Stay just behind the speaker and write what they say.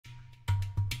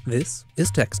This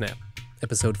is TechSNAP,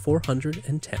 episode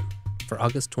 410 for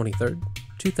August 23rd,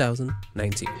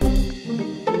 2019.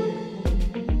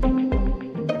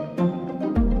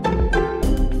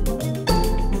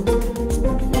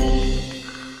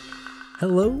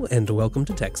 Hello and welcome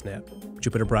to TechSNAP,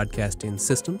 Jupiter Broadcasting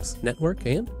Systems, Network,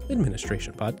 and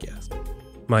Administration podcast.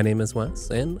 My name is Wes,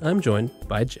 and I'm joined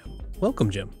by Jim. Welcome,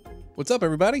 Jim. What's up,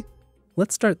 everybody?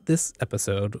 Let's start this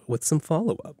episode with some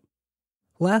follow-up.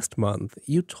 Last month,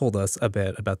 you told us a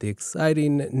bit about the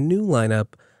exciting new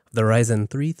lineup of the Ryzen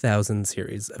 3000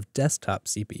 series of desktop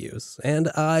CPUs,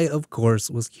 and I, of course,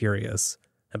 was curious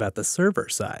about the server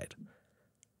side.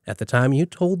 At the time, you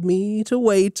told me to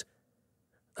wait.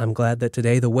 I'm glad that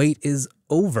today the wait is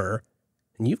over,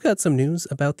 and you've got some news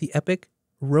about the Epyc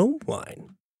Rome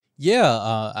line. Yeah,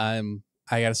 I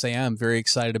gotta say, I'm very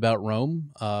excited about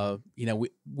Rome.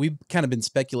 We've kind of been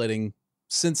speculating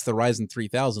since the Ryzen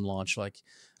 3000 launch, like,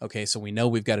 okay, so we know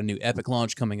we've got a new Epyc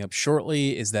launch coming up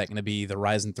shortly. Is that going to be the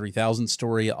Ryzen 3000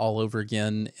 story all over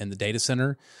again in the data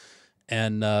center?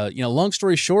 And, long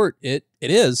story short, it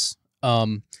is.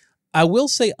 I will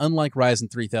say, unlike Ryzen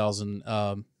 3000,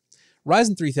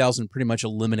 Ryzen 3000 pretty much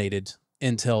eliminated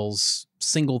Intel's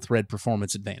single thread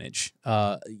performance advantage.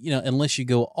 Unless you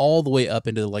go all the way up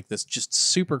into like this just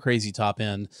super crazy top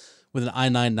end with an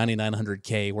i9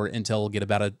 9900K where Intel will get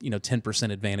about a 10%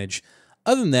 advantage.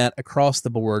 Other than that, across the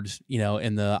board,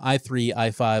 in the i3,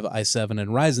 i5, i7, and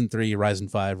Ryzen 3, Ryzen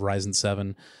 5, Ryzen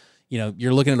 7,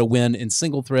 you're looking at a win in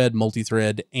single thread,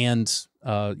 multi-thread, and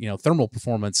thermal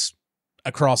performance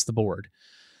across the board.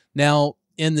 Now,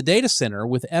 in the data center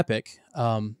with Epyc,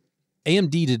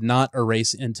 AMD did not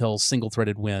erase Intel's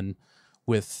single-threaded win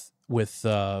with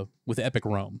Epyc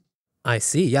Rome. I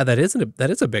see. Yeah, that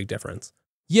is a big difference.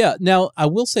 Yeah. Now, I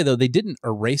will say, though, they didn't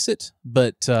erase it,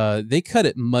 but they cut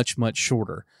it much, much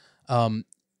shorter. I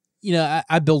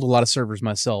build a lot of servers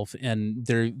myself, and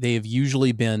they have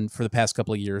usually been, for the past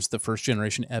couple of years, the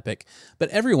first-generation Epyc. But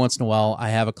every once in a while, I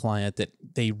have a client that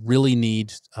they really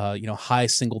need, high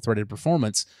single-threaded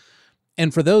performance.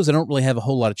 And for those, I don't really have a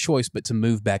whole lot of choice but to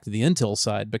move back to the Intel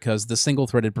side because the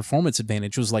single-threaded performance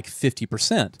advantage was like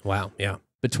 50%. Wow, yeah.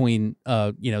 Between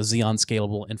Xeon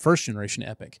Scalable and first-generation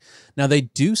Epyc. Now, they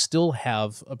do still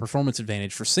have a performance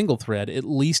advantage for single-thread, at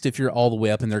least if you're all the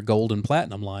way up in their gold and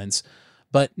platinum lines.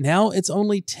 But now it's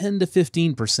only 10 to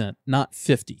 15%, not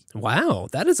 50. Wow,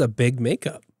 that is a big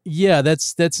makeup. Yeah,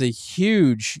 that's a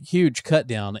huge, huge cut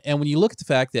down. And when you look at the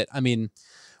fact that,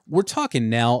 we're talking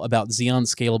now about Xeon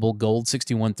Scalable Gold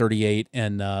 6138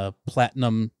 and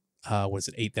Platinum,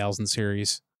 8000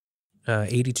 series?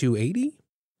 8280?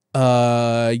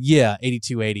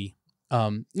 8280.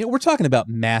 We're talking about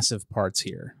massive parts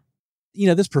here.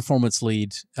 This performance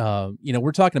lead,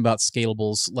 we're talking about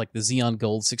scalables like the Xeon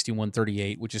Gold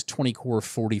 6138, which is 20 core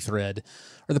 40 thread,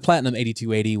 or the Platinum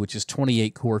 8280, which is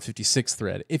 28 core 56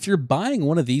 thread. If you're buying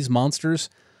one of these monsters,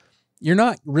 you're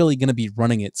not really going to be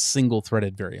running it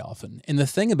single-threaded very often. And the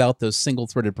thing about those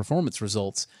single-threaded performance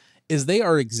results is they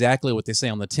are exactly what they say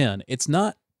on the tin. It's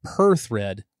not per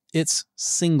thread, it's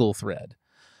single-thread.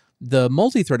 The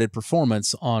multi-threaded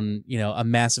performance on, a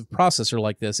massive processor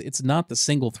like this, it's not the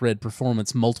single-thread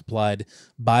performance multiplied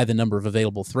by the number of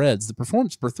available threads. The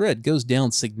performance per thread goes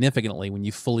down significantly when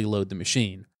you fully load the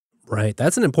machine. Right.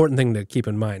 That's an important thing to keep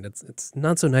in mind. It's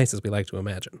not so nice as we like to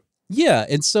imagine. Yeah,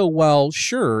 and so while,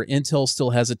 sure, Intel still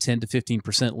has a 10 to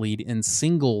 15% lead in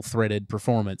single-threaded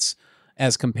performance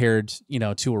as compared,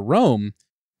 to a Rome,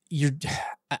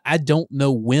 I don't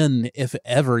know when, if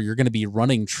ever, you're going to be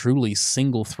running truly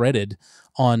single-threaded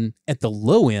on, at the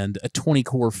low end, a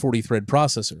 20-core 40-thread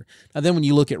processor. Now, then when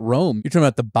you look at Rome, you're talking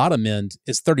about the bottom end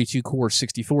is 32-core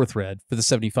 64-thread for the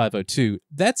 7502.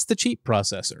 That's the cheap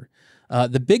processor.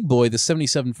 The big boy, the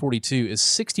 7742, is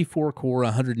 64-core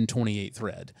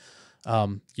 128-thread.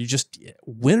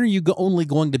 When are you only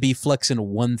going to be flexing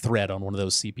one thread on one of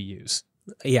those CPUs?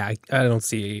 Yeah, I don't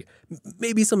see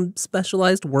maybe some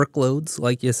specialized workloads,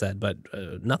 like you said, but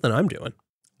nothing I'm doing.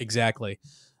 Exactly.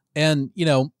 And,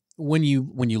 when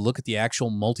you look at the actual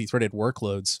multi-threaded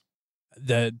workloads,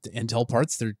 the Intel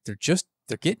parts, they're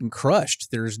getting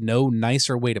crushed. There's no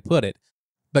nicer way to put it.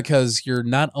 Because you're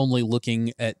not only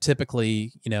looking at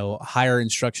typically, higher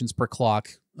instructions per clock,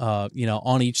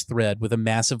 on each thread with a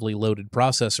massively loaded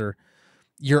processor,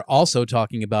 you're also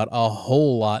talking about a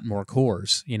whole lot more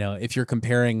cores. If you're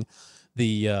comparing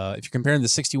the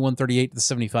 6138 to the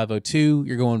 7502,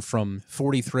 you're going from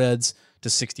 40 threads to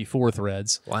 64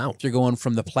 threads. Wow. If you're going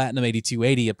from the Platinum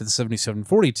 8280 up to the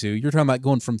 7742, you're talking about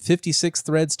going from 56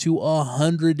 threads to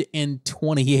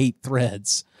 128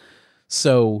 threads.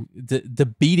 So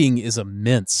the beating is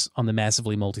immense on the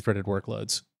massively multi-threaded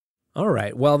workloads. All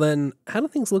right. Well, then, how do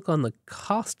things look on the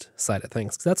cost side of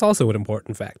things? 'Cause that's also an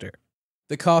important factor.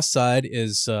 The cost side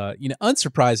is,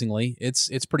 unsurprisingly,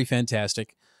 it's pretty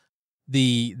fantastic.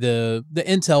 The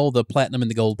Intel, the Platinum and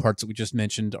the Gold parts that we just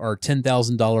mentioned are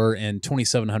 $10,000 and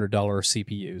 $2,700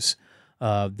 CPUs.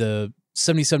 The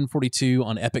 7742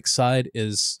 on Epyc side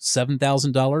is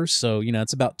 $7,000, so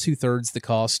it's about 2/3 the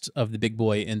cost of the big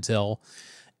boy Intel.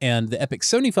 And the Epyc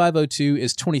 7502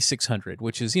 is 2,600,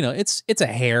 which is it's a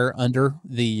hair under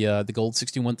the Gold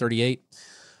 6138.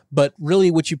 But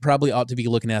really, what you probably ought to be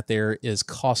looking at there is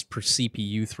cost per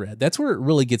CPU thread. That's where it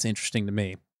really gets interesting to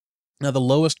me. Now, the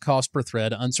lowest cost per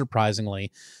thread,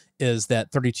 unsurprisingly, is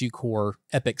that 32-core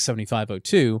Epyc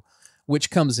 7502, which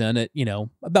comes in at,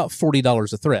 about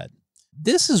 $40 a thread.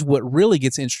 This is what really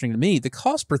gets interesting to me. The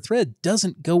cost per thread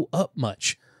doesn't go up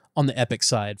much on the Epyc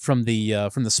side from the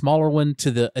smaller one to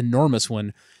the enormous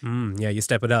one. Yeah, you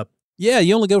step it up. Yeah,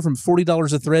 you only go from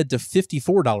 $40 a thread to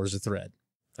 $54 a thread.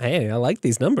 Hey, I like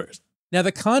these numbers. Now,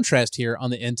 the contrast here on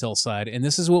the Intel side, and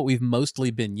this is what we've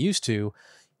mostly been used to,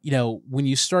 when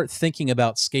you start thinking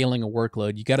about scaling a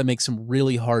workload, you got to make some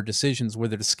really hard decisions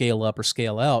whether to scale up or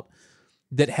scale out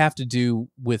that have to do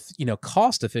with,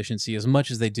 cost efficiency as much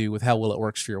as they do with how well it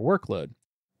works for your workload.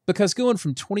 Because going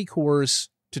from 20 cores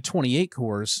to 28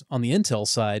 cores on the Intel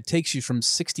side takes you from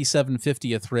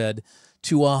 $6,750 a thread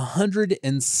to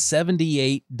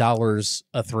 $178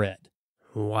 a thread.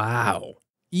 Wow.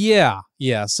 Yeah.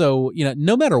 So,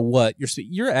 no matter what,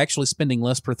 you're actually spending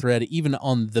less per thread, even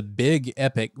on the big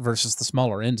Epyc versus the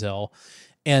smaller Intel.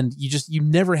 And you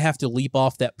never have to leap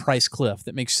off that price cliff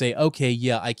that makes you say, okay,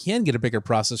 yeah, I can get a bigger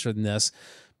processor than this,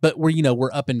 but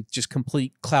we're up in just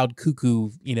complete cloud cuckoo,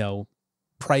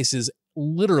 prices,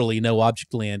 literally no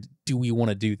object land. Do we want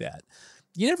to do that?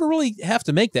 You never really have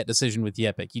to make that decision with the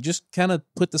Epyc. You just kind of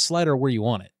put the slider where you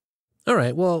want it. All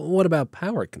right. Well, what about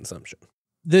power consumption?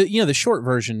 The short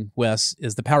version, Wes,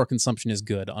 is the power consumption is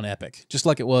good on Epyc, just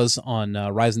like it was on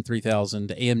Ryzen 3000.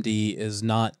 AMD is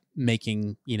not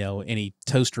making any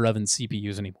toaster oven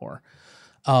CPUs anymore,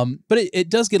 but it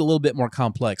does get a little bit more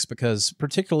complex because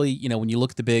particularly when you look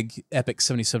at the big Epyc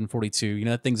 7742,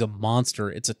 that thing's a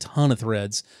monster. It's a ton of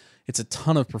threads, it's a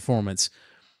ton of performance.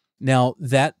 Now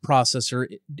that processor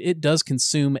it does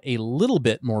consume a little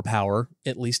bit more power,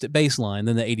 at least at baseline,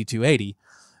 than the 8280.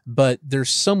 But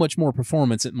there's so much more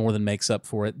performance, it more than makes up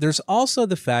for it. There's also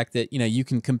the fact that, you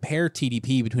can compare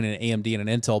TDP between an AMD and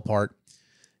an Intel part,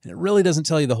 and it really doesn't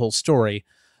tell you the whole story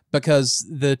because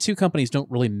the two companies don't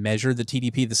really measure the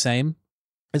TDP the same.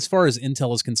 As far as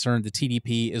Intel is concerned, the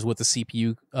TDP is what the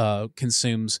CPU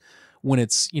consumes when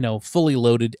it's, fully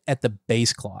loaded at the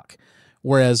base clock.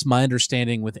 Whereas my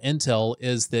understanding with Intel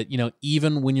is that,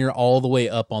 even when you're all the way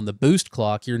up on the boost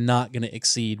clock, you're not going to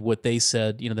exceed what they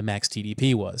said, the max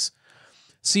TDP was.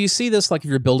 So you see this like if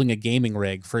you're building a gaming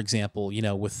rig, for example,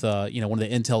 with, one of the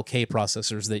Intel K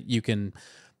processors that you can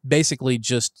basically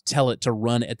just tell it to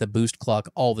run at the boost clock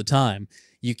all the time.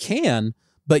 You can,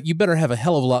 but you better have a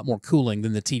hell of a lot more cooling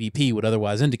than the TDP would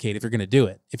otherwise indicate if you're going to do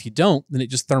it. If you don't, then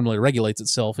it just thermally regulates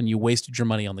itself and you wasted your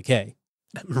money on the K.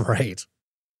 Right.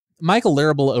 Michael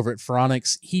Larrable over at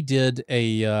Phoronix, he did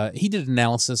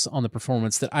analysis on the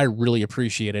performance that I really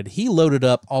appreciated. He loaded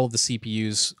up all of the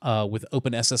CPUs with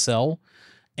OpenSSL,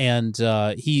 and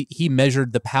he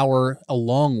measured the power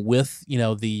along with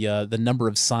the number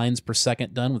of signs per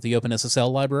second done with the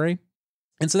OpenSSL library,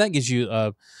 and so that gives you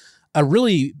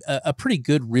a pretty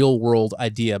good real world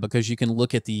idea because you can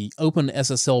look at the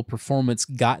OpenSSL performance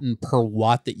gotten per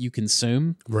watt that you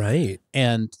consume. Right.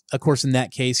 And of course, in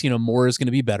that case, more is going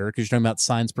to be better because you're talking about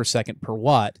signs per second per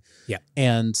watt. Yeah.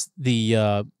 And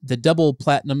the double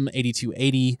Platinum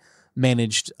 8280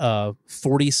 managed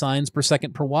 40 signs per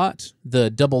second per watt. The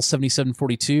double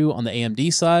 7742 on the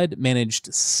AMD side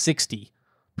managed 60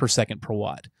 per second per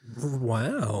watt.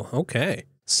 Wow. Okay.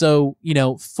 So,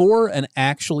 for an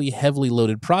actually heavily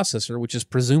loaded processor, which is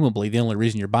presumably the only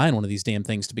reason you're buying one of these damn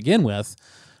things to begin with,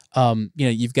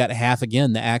 you've got half,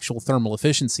 again, the actual thermal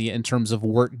efficiency in terms of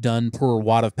work done per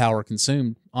watt of power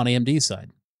consumed on AMD's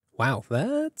side. Wow,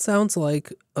 that sounds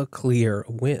like a clear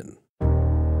win.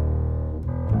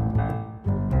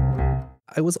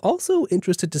 I was also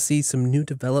interested to see some new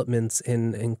developments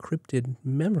in encrypted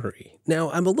memory. Now,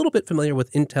 I'm a little bit familiar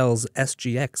with Intel's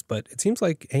SGX, but it seems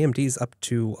like AMD's up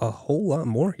to a whole lot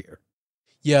more here.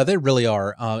 Yeah, they really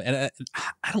are. And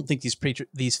I don't think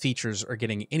these features are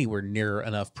getting anywhere near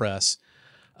enough press.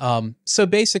 So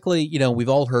basically, we've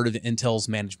all heard of Intel's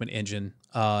management engine.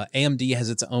 AMD has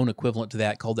its own equivalent to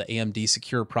that called the AMD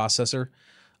Secure Processor.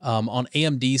 On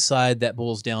AMD's side, that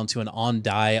boils down to an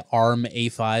on-die ARM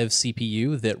A5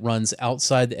 CPU that runs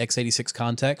outside the x86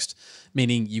 context,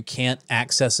 meaning you can't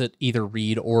access it, either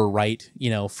read or write,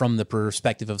 from the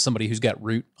perspective of somebody who's got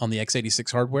root on the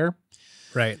x86 hardware.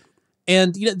 Right.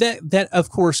 And that of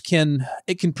course can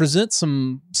present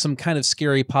some kind of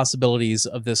scary possibilities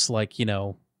of this, like,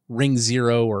 ring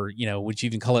 0, or would you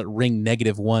even call it ring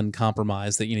 -1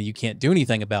 compromise that you can't do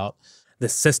anything about. The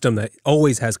system that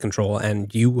always has control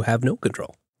and you have no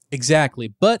control.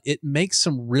 Exactly, but it makes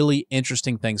some really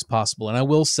interesting things possible. And I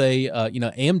will say,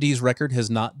 AMD's record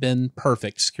has not been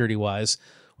perfect security-wise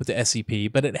with the SEP,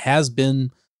 but it has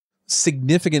been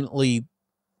significantly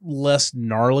less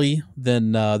gnarly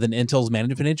than Intel's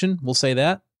management engine. We'll say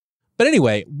that. But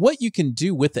anyway, what you can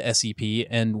do with the SEP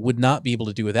and would not be able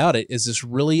to do without it is this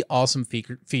really awesome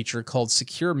feature called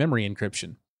secure memory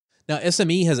encryption. Now,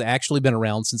 SME has actually been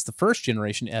around since the first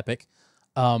generation Epyc,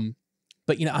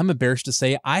 but I'm embarrassed to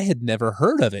say I had never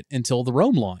heard of it until the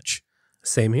Rome launch.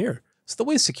 Same here. So the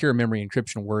way secure memory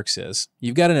encryption works is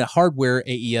you've got a hardware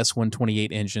AES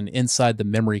 128 engine inside the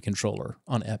memory controller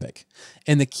on Epyc,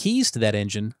 and the keys to that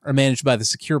engine are managed by the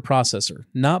secure processor,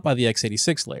 not by the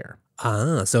x86 layer.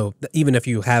 So even if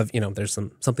you have, there's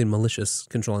something malicious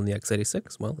controlling the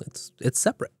x86, well, it's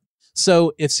separate.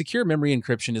 So if secure memory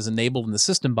encryption is enabled in the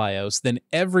system BIOS, then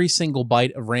every single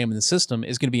byte of RAM in the system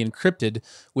is going to be encrypted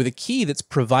with a key that's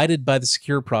provided by the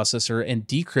secure processor and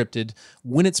decrypted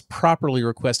when it's properly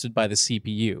requested by the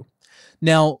CPU.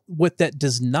 Now, what that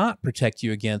does not protect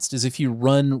you against is if you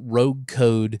run rogue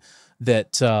code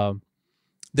that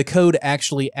the code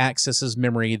actually accesses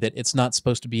memory that it's not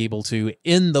supposed to be able to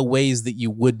in the ways that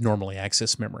you would normally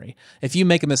access memory. If you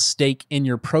make a mistake in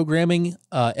your programming,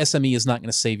 SME is not going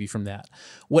to save you from that.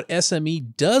 What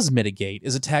SME does mitigate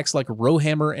is attacks like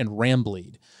rowhammer and RAM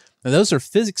bleed. Now, those are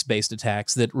physics-based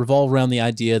attacks that revolve around the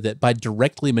idea that by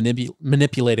directly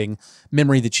manipulating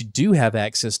memory that you do have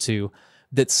access to,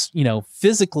 that's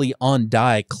physically on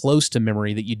die close to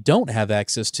memory that you don't have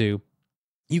access to,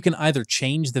 you can either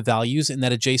change the values in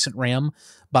that adjacent RAM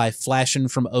by flashing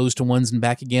from O's to 1s and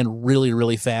back again really,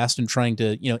 really fast and trying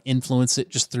to, influence it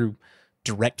just through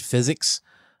direct physics.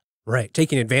 Right,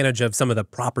 taking advantage of some of the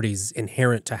properties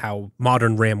inherent to how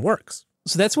modern RAM works.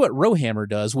 So that's what rowhammer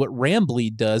does. What RAM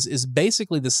bleed does is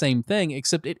basically the same thing,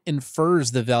 except it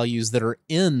infers the values that are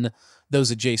in those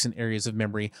adjacent areas of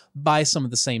memory by some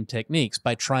of the same techniques,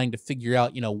 by trying to figure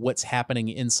out, what's happening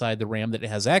inside the RAM that it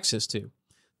has access to.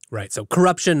 Right. So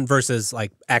corruption versus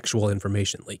like actual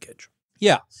information leakage.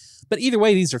 Yeah. But either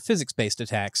way, these are physics-based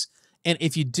attacks. And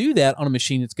if you do that on a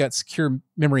machine that's got secure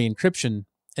memory encryption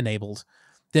enabled,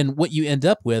 then what you end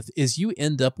up with is you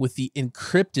end up with the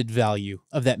encrypted value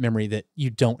of that memory that you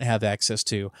don't have access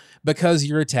to, because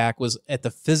your attack was at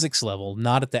the physics level,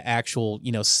 not at the actual,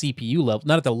 CPU level,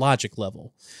 not at the logic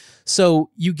level. So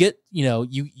you get,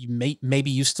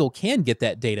 maybe you still can get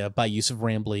that data by use of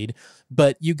RAM bleed,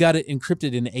 but you got it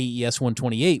encrypted in AES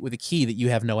 128 with a key that you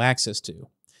have no access to.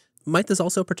 Might this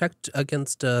also protect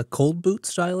against cold boot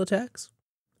style attacks,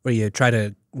 where you try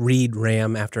to read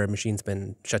RAM after a machine's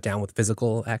been shut down with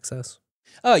physical access?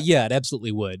 Yeah, it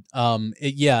absolutely would.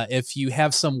 If you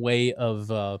have some way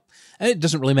of, it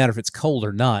doesn't really matter if it's cold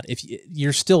or not. If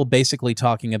you're still basically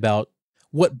talking about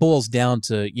what boils down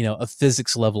to, a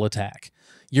physics level attack.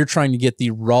 You're trying to get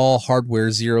the raw hardware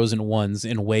 0s and 1s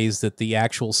in ways that the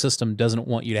actual system doesn't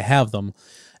want you to have them.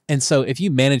 And so if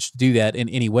you manage to do that in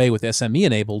any way with SME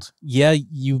enabled, yeah,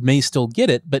 you may still get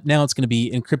it, but now it's going to be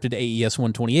encrypted AES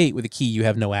 128 with a key you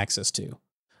have no access to.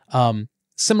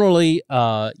 Similarly,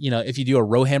 if you do a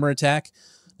rowhammer attack,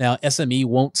 now SME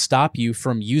won't stop you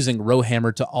from using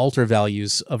rowhammer to alter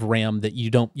values of RAM that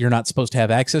you're not supposed to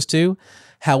have access to.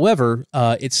 However,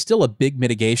 it's still a big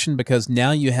mitigation, because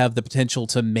now you have the potential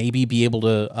to maybe be able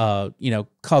to,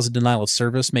 cause a denial of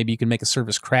service. Maybe you can make a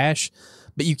service crash,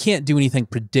 but you can't do anything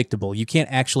predictable. You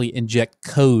can't actually inject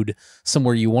code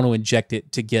somewhere you want to inject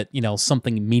it to get,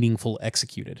 something meaningful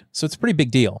executed. So it's a pretty big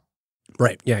deal.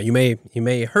 Right. Yeah. You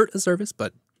may hurt a service,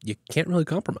 but you can't really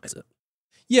compromise it.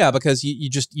 Yeah, because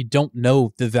you don't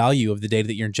know the value of the data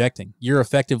that you're injecting. You're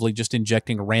effectively just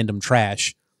injecting random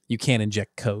trash. You can't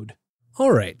inject code.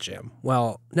 All right, Jim.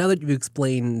 Well, now that you've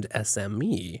explained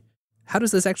SME, how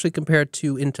does this actually compare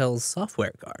to Intel's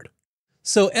software guard?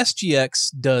 So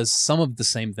SGX does some of the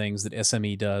same things that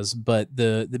SME does, but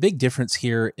the big difference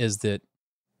here is that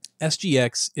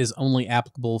SGX is only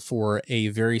applicable for a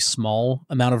very small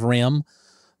amount of RAM.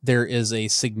 There is a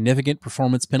significant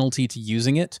performance penalty to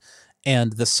using it,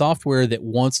 And the software that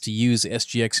wants to use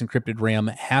SGX encrypted RAM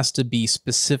has to be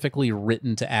specifically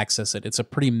written to access it. It's a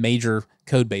pretty major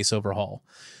code base overhaul.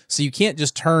 So you can't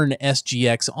just turn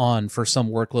SGX on for some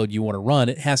workload you want to run.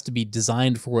 It has to be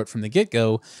designed for it from the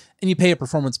get-go, and you pay a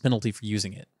performance penalty for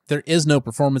using it. There is no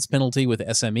performance penalty with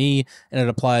SME, and it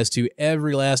applies to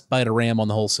every last byte of RAM on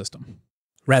the whole system.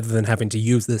 Rather than having to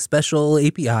use this special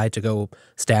API to go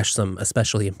stash some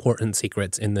especially important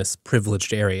secrets in this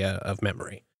privileged area of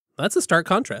memory. That's a stark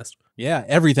contrast. Yeah,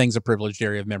 everything's a privileged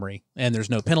area of memory, and there's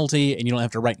no penalty, and you don't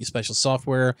have to write any special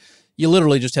software. You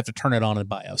literally just have to turn it on in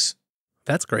BIOS.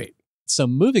 That's great. So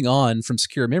moving on from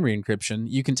secure memory encryption,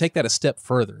 you can take that a step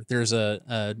further. There's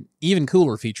a even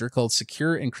cooler feature called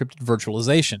secure encrypted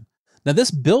virtualization. Now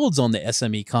this builds on the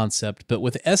SME concept, but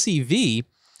with SEV,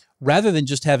 rather than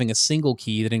just having a single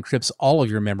key that encrypts all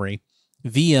of your memory,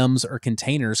 VMs or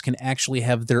containers can actually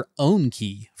have their own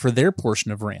key for their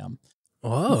portion of RAM.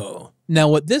 Whoa. Now,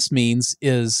 what this means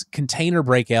is container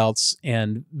breakouts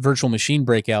and virtual machine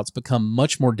breakouts become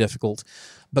much more difficult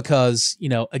because,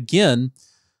 again,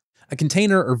 a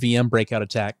container or VM breakout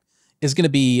attack is going to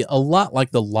be a lot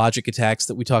like the logic attacks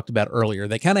that we talked about earlier.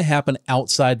 They kind of happen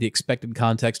outside the expected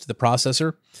context of the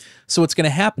processor. So what's going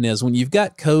to happen is when you've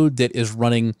got code that is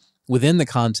running within the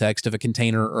context of a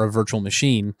container or a virtual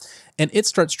machine, and it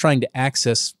starts trying to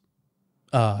access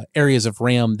areas of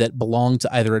RAM that belong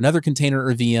to either another container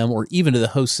or VM or even to the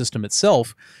host system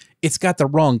itself, it's got the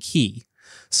wrong key.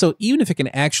 So even if it can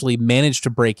actually manage to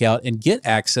break out and get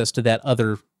access to that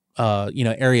other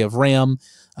area of RAM,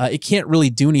 it can't really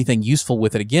do anything useful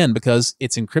with it again because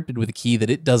it's encrypted with a key that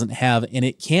it doesn't have and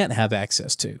it can't have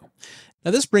access to. Now,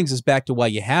 this brings us back to why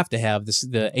you have to have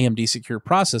the AMD secure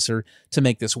processor to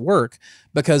make this work,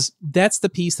 because that's the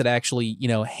piece that actually,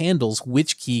 handles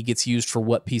which key gets used for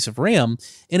what piece of RAM,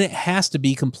 and it has to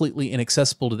be completely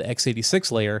inaccessible to the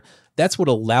x86 layer. That's what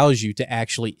allows you to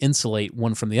actually insulate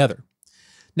one from the other.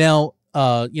 Now,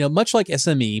 much like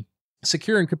SME,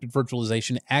 secure encrypted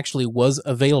virtualization actually was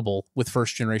available with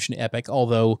first generation Epyc,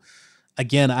 although,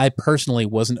 again, I personally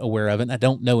wasn't aware of it, and I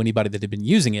don't know anybody that had been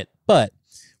using it, but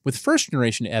with first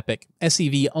generation Epyc,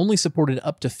 SEV only supported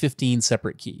up to 15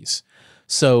 separate keys.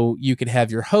 So you could have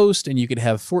your host and you could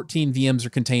have 14 VMs or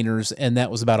containers, and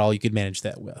that was about all you could manage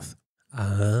that with.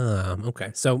 Okay.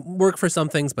 So work for some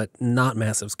things, but not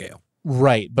massive scale.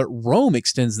 Right. But Rome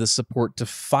extends this support to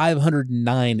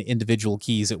 509 individual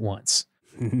keys at once.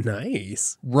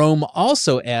 Nice. Rome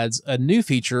also adds a new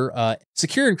feature,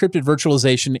 Secure Encrypted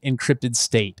Virtualization Encrypted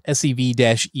State,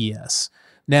 SEV-ES.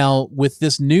 Now, with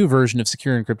this new version of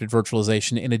Secure Encrypted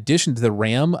Virtualization, in addition to the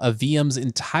RAM, a VM's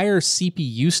entire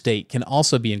CPU state can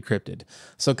also be encrypted.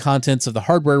 So contents of the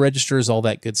hardware registers, all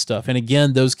that good stuff. And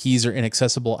again, those keys are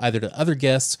inaccessible either to other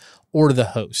guests or to the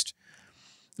host.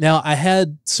 Now, I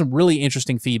had some really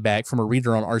interesting feedback from a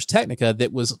reader on Ars Technica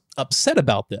that was upset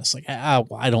about this. Like,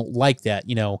 I don't like that.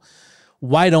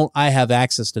 Why don't I have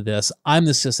access to this? I'm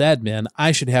the sysadmin.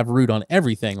 I should have root on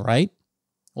everything, right?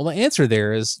 Well, the answer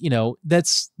there is,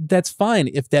 that's fine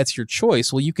if that's your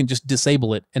choice. Well, you can just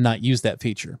disable it and not use that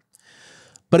feature.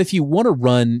 But if you want to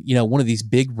run, one of these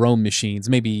big Rome machines,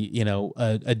 maybe,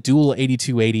 a dual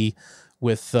 8280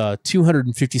 with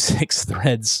 256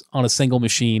 threads on a single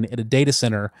machine at a data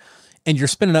center, and you're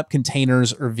spinning up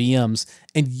containers or VMs,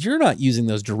 and you're not using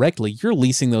those directly, you're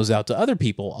leasing those out to other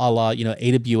people, a la,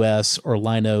 AWS or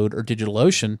Linode or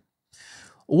DigitalOcean.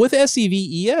 With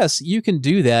SEV-ES, you can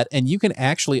do that, and you can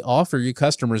actually offer your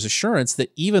customers assurance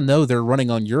that even though they're running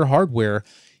on your hardware,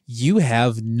 you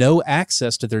have no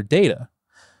access to their data.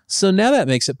 So now that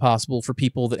makes it possible for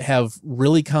people that have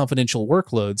really confidential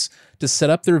workloads to set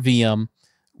up their VM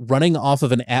running off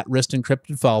of an at-rest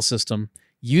encrypted file system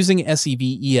using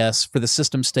SEV-ES for the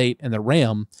system state and the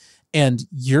RAM, and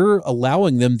you're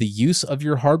allowing them the use of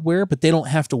your hardware, but they don't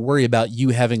have to worry about you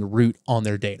having root on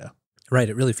their data. Right.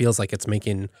 It really feels like it's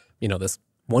making, this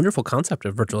wonderful concept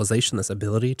of virtualization, this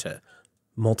ability to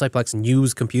multiplex and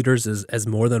use computers as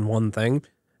more than one thing.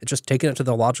 It's just taking it to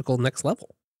the logical next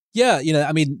level. Yeah,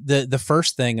 the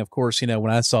first thing, of course, when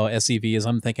I saw SEV is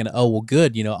I'm thinking, oh, well,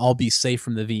 good, I'll be safe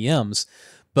from the VMs.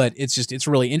 But it's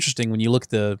really interesting when you look at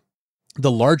the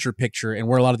larger picture and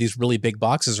where a lot of these really big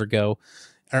boxes are going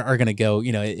to go,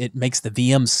 it makes the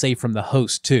VMs safe from the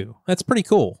host too. That's pretty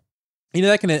cool.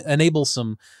 That can enable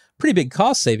some pretty big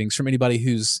cost savings from anybody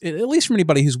who's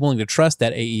willing to trust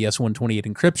that AES 128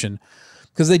 encryption,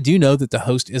 because they do know that the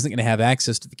host isn't going to have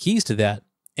access to the keys to that.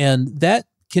 And that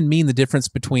can mean the difference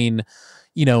between,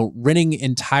 renting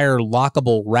entire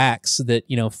lockable racks that,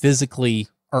 physically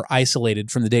are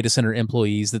isolated from the data center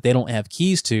employees that they don't have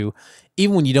keys to,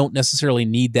 even when you don't necessarily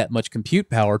need that much compute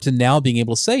power, to now being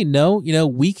able to say, no,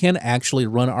 we can actually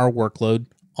run our workload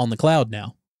on the cloud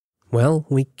now. Well,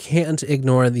 we can't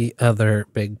ignore the other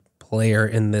big player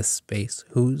in this space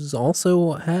who's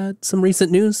also had some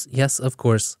recent news. Yes, of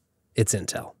course, it's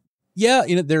Intel. Yeah,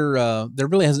 there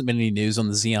really hasn't been any news on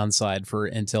the Xeon side for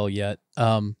Intel yet.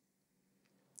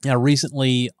 Now,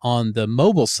 recently on the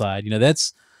mobile side,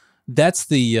 that's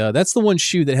the one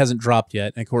shoe that hasn't dropped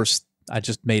yet. And of course, I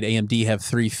just made AMD have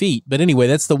 3 feet. But anyway,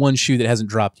 that's the one shoe that hasn't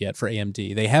dropped yet for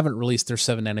AMD. They haven't released their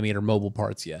 7-nanometer mobile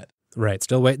parts yet. Right,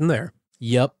 still waiting there.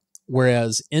 Yep.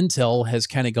 Whereas Intel has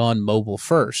kind of gone mobile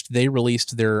first. They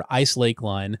released their Ice Lake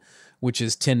line, which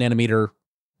is 10 nanometer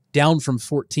down from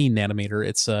 14 nanometer.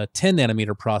 It's a 10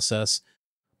 nanometer process,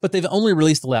 but they've only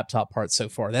released the laptop parts so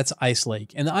far. That's Ice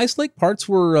Lake. And the Ice Lake parts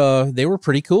were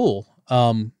pretty cool.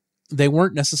 They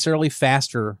weren't necessarily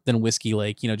faster than Whiskey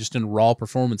Lake, just in raw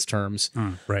performance terms.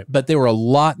 Right. But they were a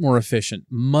lot more efficient,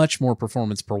 much more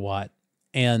performance per watt.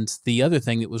 And the other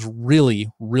thing that was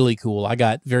really, really cool, I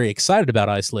got very excited about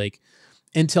Ice Lake.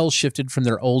 Intel shifted from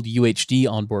their old UHD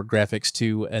onboard graphics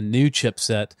to a new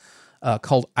chipset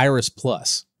called Iris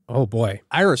Plus. Oh, boy.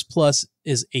 Iris Plus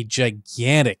is a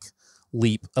gigantic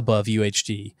leap above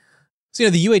UHD. So,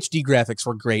 the UHD graphics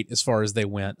were great as far as they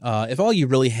went. If all you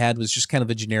really had was just kind of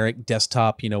a generic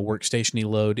desktop, workstation-y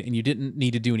load, and you didn't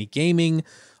need to do any gaming,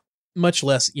 much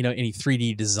less, any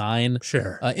 3D design.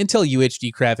 Sure. Intel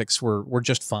UHD graphics were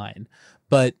just fine.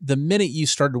 But the minute you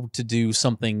started to do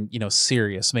something,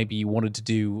 serious, maybe you wanted to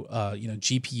do,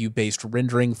 GPU-based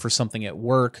rendering for something at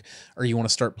work, or you want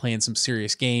to start playing some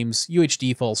serious games,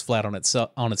 UHD falls flat on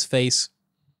its face.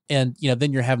 And,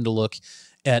 then you're having to look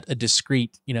at a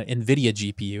discrete, NVIDIA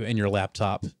GPU in your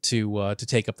laptop to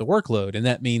take up the workload. And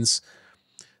that means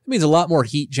a lot more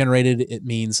heat generated. It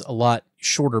means a lot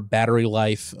shorter battery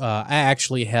life. I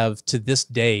actually have, to this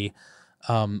day,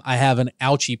 I have an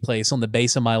ouchy place on the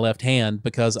base of my left hand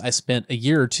because I spent a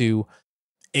year or two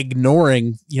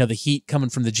ignoring, the heat coming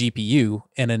from the GPU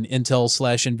in an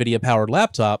Intel/NVIDIA powered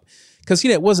laptop because,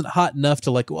 it wasn't hot enough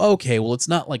to okay, well, it's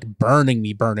not like burning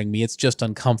me. It's just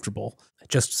uncomfortable.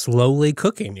 Just slowly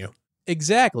cooking you.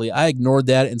 Exactly. I ignored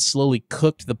that and slowly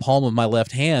cooked the palm of my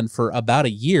left hand for about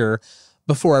a year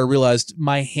before I realized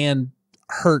my hand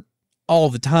hurt all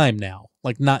the time now,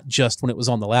 not just when it was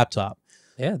on the laptop.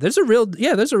 Yeah, there's a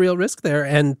real risk there,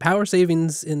 and power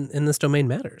savings in this domain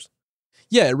matters.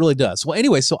 Yeah, it really does. Well,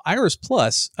 anyway, so Iris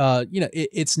Plus,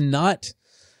 it's not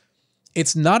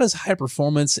as high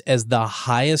performance as the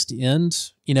highest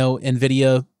end,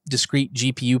 NVIDIA discrete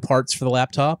GPU parts for the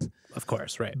laptop. Of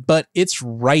course, right. But it's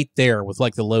right there with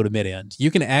the low to mid end. You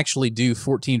can actually do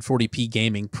 1440p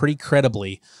gaming pretty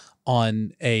credibly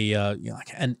on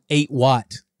an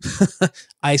 8-watt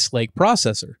Ice Lake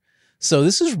processor. So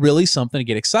this is really something to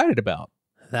get excited about.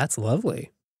 That's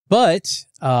lovely. But,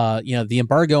 the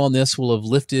embargo on this will have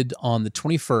lifted on the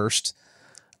 21st.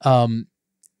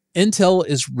 Intel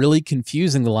is really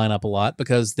confusing the lineup a lot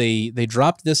because they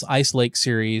dropped this Ice Lake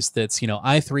series that's,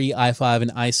 i3, i5,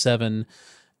 and i7,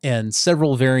 and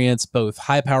several variants, both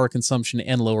high power consumption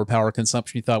and lower power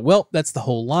consumption. You thought, well, that's the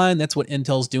whole line. That's what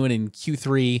Intel's doing in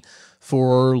Q3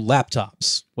 for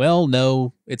laptops. Well,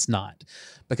 no, it's not,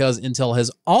 because Intel has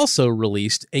also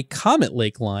released a Comet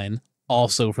Lake line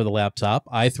also for the laptop,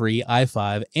 i3,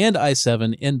 i5, and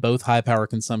i7 in both high power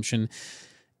consumption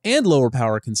and lower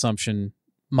power consumption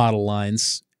model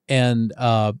lines. And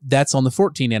that's on the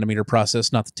 14 nanometer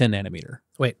process, not the 10 nanometer.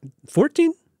 Wait,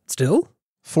 14 still?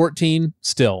 14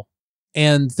 still.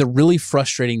 And the really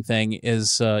frustrating thing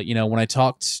is, when I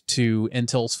talked to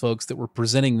Intel's folks that were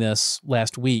presenting this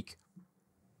last week,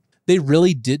 they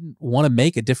really didn't want to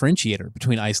make a differentiator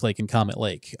between Ice Lake and Comet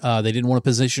Lake. They didn't want to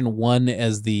position one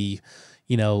as the,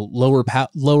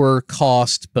 lower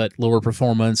cost but lower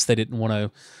performance. They didn't want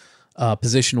to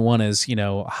position one as,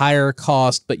 higher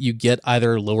cost, but you get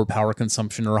either lower power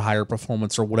consumption or higher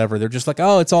performance or whatever. They're just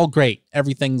oh, it's all great.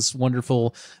 Everything's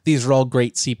wonderful. These are all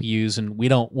great CPUs, and we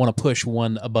don't want to push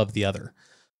one above the other.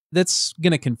 That's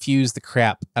going to confuse the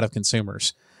crap out of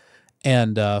consumers.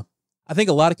 And I think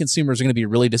a lot of consumers are going to be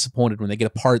really disappointed when they get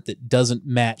a part that doesn't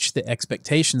match the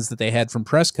expectations that they had from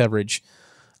press coverage.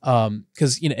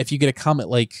 Because, if you get a Comet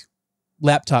Lake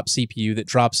laptop CPU that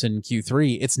drops in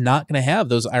Q3, it's not going to have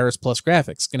those Iris Plus graphics.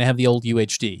 It's going to have the old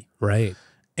UHD. Right.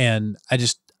 And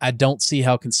I don't see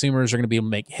how consumers are going to be able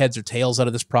to make heads or tails out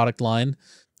of this product line.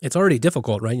 It's already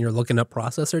difficult, right? You're looking up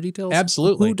processor details.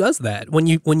 Absolutely. Who does that? When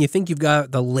you think you've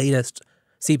got the latest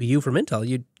CPU from Intel,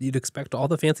 you'd expect all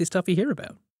the fancy stuff you hear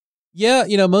about. Yeah,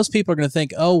 most people are going to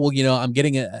think, oh, well, I get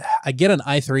an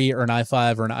i3 or an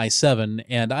i5 or an i7,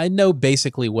 and I know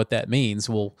basically what that means.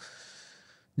 Well,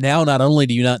 now not only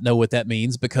do you not know what that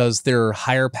means because there are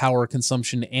higher power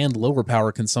consumption and lower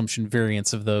power consumption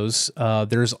variants of those.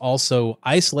 There's also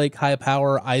Ice Lake high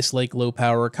power, Ice Lake low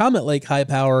power, Comet Lake high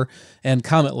power, and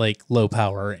Comet Lake low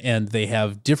power, and they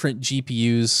have different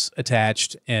GPUs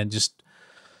attached, and just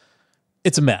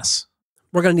it's a mess.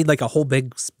 We're going to need like a whole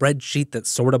big spreadsheet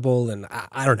that's sortable, and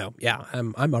I don't know. Yeah,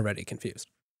 I'm already confused.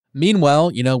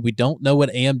 Meanwhile, we don't know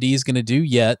what AMD is going to do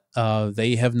yet.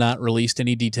 They have not released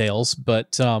any details,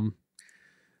 but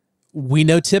we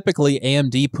know typically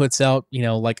AMD puts out,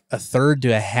 like a third to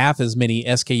a half as many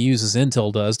SKUs as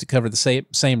Intel does to cover the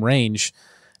same range.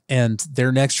 And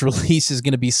their next release is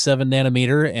going to be 7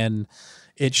 nanometer, and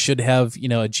it should have, a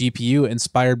GPU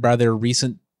inspired by their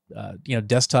recent,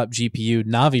 desktop GPU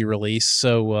Navi release.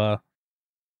 So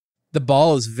the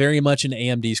ball is very much in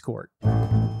AMD's court.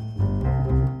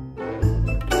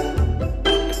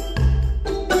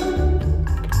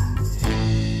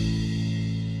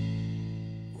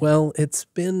 Well, it's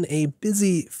been a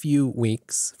busy few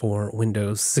weeks for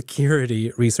Windows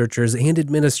security researchers and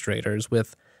administrators,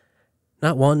 with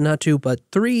not one, not two, but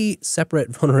 3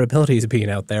 separate vulnerabilities being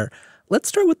out there. Let's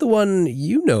start with the one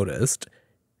you noticed,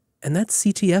 and that's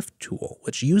CTF tool,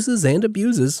 which uses and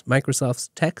abuses Microsoft's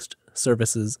text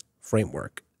services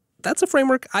framework. That's a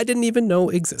framework I didn't even know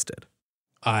existed.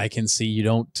 I can see you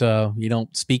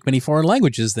don't speak many foreign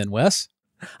languages then, Wes.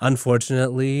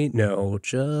 Unfortunately, no,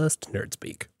 just nerd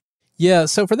speak. Yeah,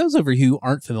 so for those of you who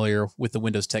aren't familiar with the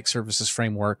Windows Tech Services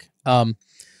framework,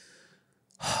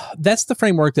 that's the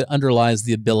framework that underlies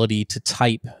the ability to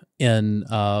type in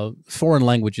foreign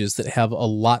languages that have a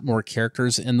lot more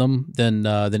characters in them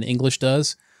than English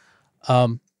does.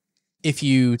 If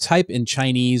you type in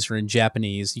Chinese or in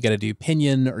Japanese, you got to do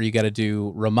pinyin or you got to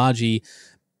do romaji.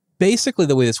 Basically,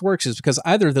 the way this works is because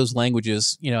either of those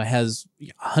languages, has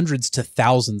hundreds to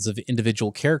thousands of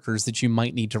individual characters that you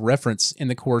might need to reference in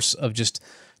the course of just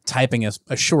typing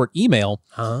a short email.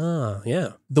 Yeah.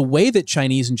 The way that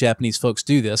Chinese and Japanese folks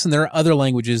do this, and there are other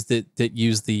languages that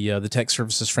use the tech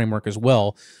services framework as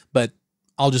well, but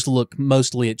I'll just look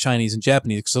mostly at Chinese and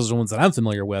Japanese because those are the ones that I'm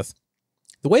familiar with.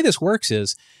 The way this works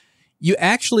is you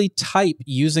actually type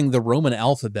using the Roman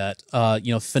alphabet,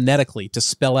 phonetically to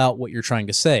spell out what you're trying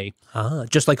to say.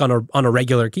 Just like on a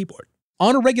regular keyboard.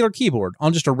 On a regular keyboard,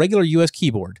 on just a regular US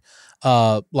keyboard.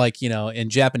 In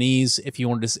Japanese, if you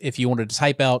wanted to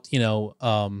type out, if you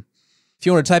want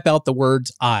to type out the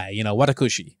words I,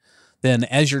 watakushi, then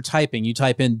as you're typing, you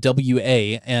type in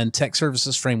WA, and Tech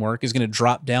Services Framework is going to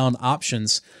drop down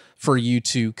options for you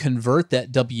to convert that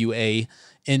WA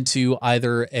into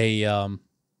either a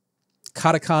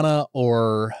katakana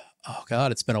or, oh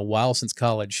God, it's been a while since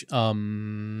college.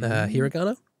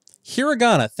 Hiragana?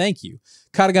 Hiragana, thank you.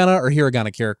 Katakana or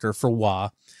hiragana character for wa.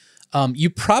 You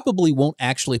probably won't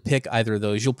actually pick either of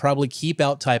those. You'll probably keep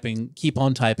on typing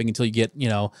until you get,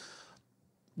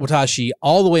 watashi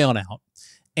all the way on out.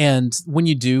 And when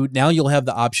you do, now you'll have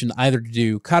the option either to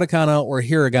do katakana or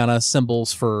hiragana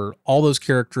symbols for all those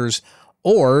characters,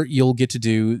 or you'll get to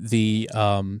do the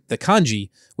kanji,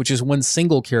 which is one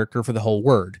single character for the whole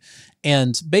word.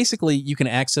 And basically, you can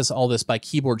access all this by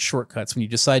keyboard shortcuts. When you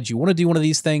decide you want to do one of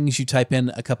these things, you type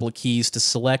in a couple of keys to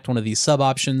select one of these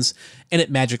sub-options, and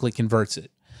it magically converts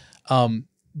it.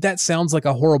 That sounds like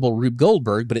a horrible Rube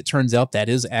Goldberg, but it turns out that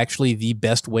is actually the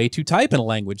best way to type in a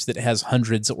language that has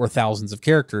hundreds or thousands of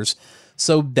characters.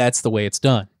 So that's the way it's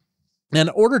done. And in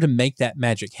order to make that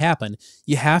magic happen,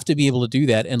 you have to be able to do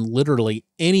that in literally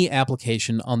any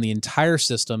application on the entire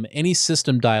system, any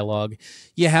system dialog.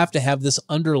 You have to have this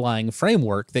underlying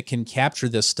framework that can capture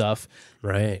this stuff.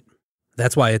 Right.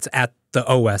 That's why it's at the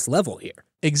OS level here.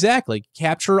 Exactly.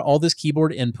 Capture all this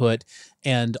keyboard input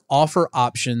and offer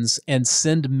options and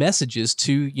send messages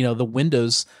to, the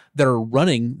windows that are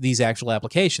running these actual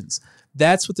applications.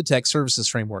 That's what the Tech Services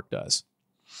Framework does.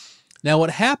 Now,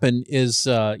 what happened is,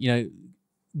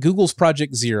 Google's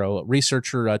Project Zero,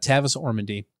 researcher Tavis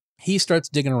Ormandy, he starts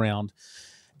digging around,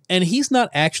 and he's not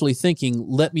actually thinking,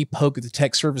 let me poke at the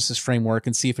Tech Services Framework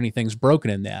and see if anything's broken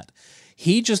in that.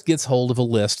 He just gets hold of a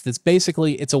list that's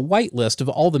basically, it's a white list of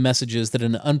all the messages that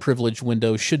an unprivileged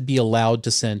window should be allowed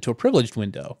to send to a privileged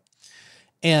window.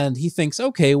 And he thinks,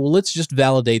 okay, well, let's just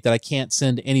validate that I can't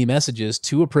send any messages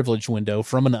to a privileged window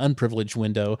from an unprivileged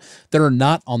window that are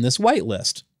not on this white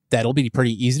list. That'll be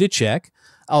pretty easy to check.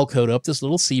 I'll code up this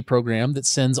little C program that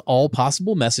sends all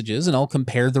possible messages, and I'll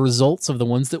compare the results of the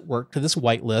ones that work to this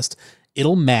whitelist.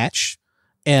 It'll match,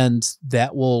 and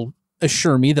that will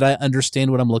assure me that I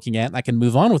understand what I'm looking at and I can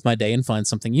move on with my day and find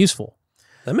something useful.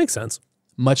 That makes sense.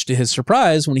 Much to his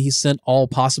surprise, when he sent all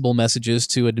possible messages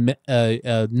to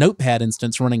a Notepad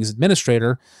instance running as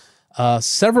administrator,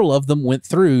 several of them went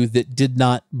through that did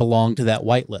not belong to that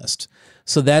whitelist.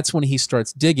 So that's when he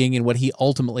starts digging, and what he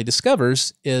ultimately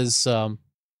discovers is the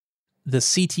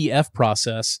CTF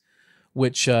process,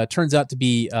 which turns out to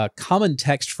be a common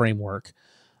text framework,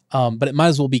 but it might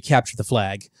as well be capture the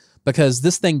flag, because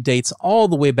this thing dates all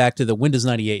the way back to the Windows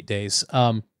 98 days.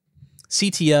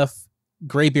 CTF,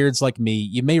 graybeards like me,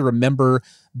 you may remember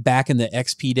back in the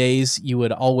XP days, you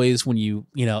would always, when you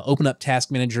open up Task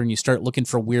Manager and you start looking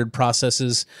for weird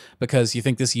processes because you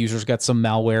think this user's got some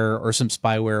malware or some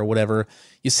spyware or whatever,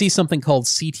 you see something called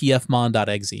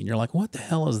ctfmon.exe, and you're like, what the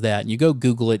hell is that? And you go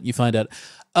Google it, and you find out,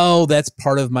 oh, that's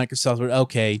part of Microsoft.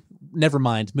 Okay, never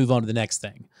mind, move on to the next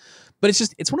thing. But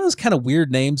it's one of those kind of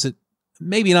weird names that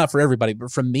maybe not for everybody,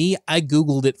 but for me, I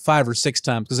Googled it 5 or 6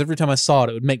 times because every time I saw it,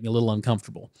 it would make me a little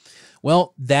uncomfortable.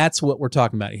 Well, that's what we're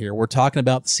talking about here. We're talking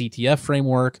about the CTF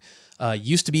framework.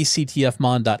 Used to be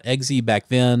ctfmon.exe back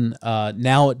then.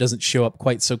 Now it doesn't show up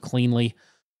quite so cleanly.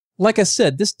 Like I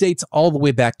said, this dates all the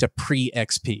way back to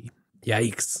pre-XP.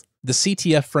 Yikes. The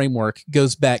CTF framework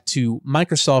goes back to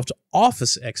Microsoft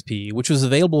Office XP, which was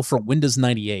available for Windows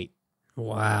 98.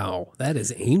 Wow, that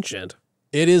is ancient.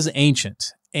 It is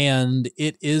ancient, and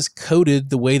it is coded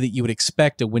the way that you would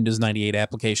expect a Windows 98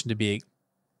 application to be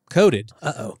coded.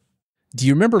 Uh-oh. Do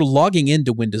you remember logging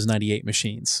into Windows 98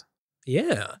 machines?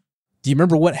 Yeah. Do you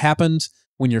remember what happened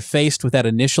when you're faced with that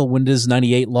initial Windows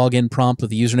 98 login prompt with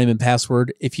the username and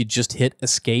password if you just hit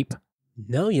escape?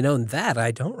 No, that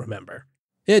I don't remember.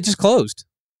 It just closed.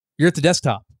 You're at the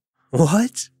desktop.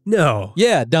 What? No.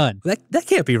 Yeah, done. That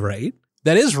can't be right.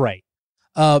 That is right.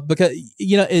 Because,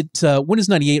 Windows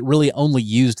 98 really only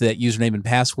used that username and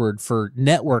password for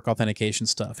network authentication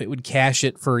stuff. It would cache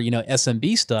it for,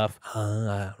 SMB stuff.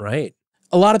 Right.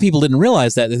 A lot of people didn't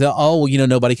realize that. They thought,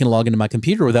 nobody can log into my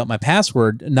computer without my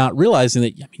password, not realizing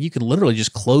that you can literally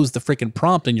just close the freaking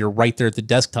prompt and you're right there at the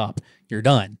desktop. You're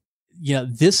done.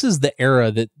 This is the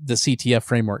era that the CTF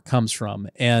framework comes from.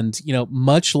 And,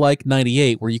 much like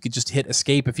 98, where you could just hit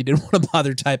escape if you didn't want to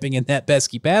bother typing in that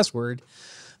pesky password,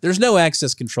 there's no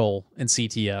access control in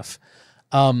CTF.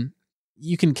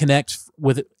 You can connect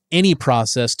with any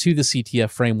process to the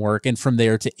CTF framework, and from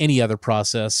there to any other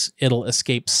process. It'll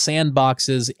escape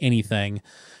sandboxes, anything.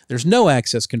 There's no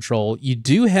access control. You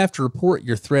do have to report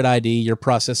your thread ID, your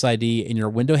process ID, and your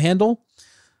window handle,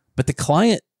 but the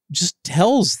client just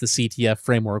tells the CTF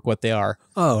framework what they are.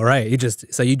 Oh, right. You just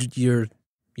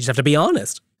have to be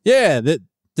honest. Yeah, this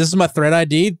is my thread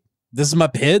ID. This is my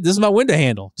PID. This is my window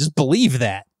handle. Just believe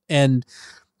that. And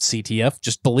CTF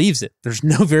just believes it. There's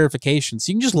no verification.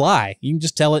 So you can just lie. You can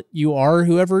just tell it you are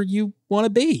whoever you want to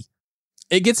be.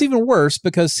 It gets even worse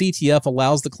because CTF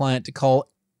allows the client to call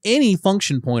any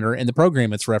function pointer in the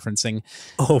program it's referencing.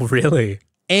 Oh, really?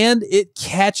 And it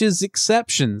catches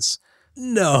exceptions.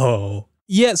 No.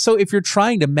 Yeah, so if you're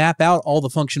trying to map out all the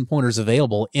function pointers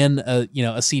available in a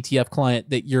CTF client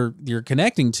that you're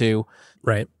connecting to,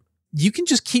 right, you can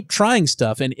just keep trying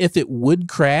stuff, and if it would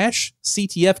crash,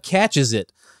 CTF catches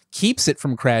it, keeps it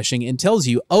from crashing, and tells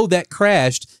you, oh, that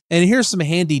crashed, and here's some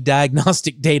handy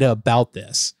diagnostic data about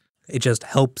this. It just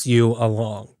helps you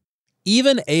along.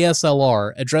 Even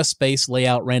ASLR, address space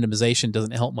layout randomization,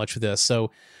 doesn't help much with this. So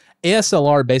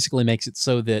ASLR basically makes it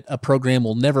so that a program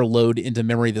will never load into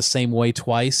memory the same way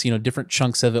twice. Different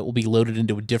chunks of it will be loaded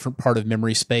into a different part of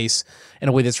memory space in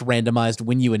a way that's randomized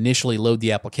when you initially load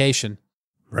the application.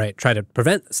 Right. Try to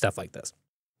prevent stuff like this.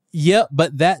 Yeah,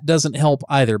 but that doesn't help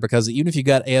either, because even if you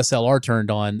got ASLR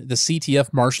turned on, the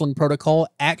CTF marshalling protocol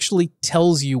actually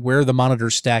tells you where the monitor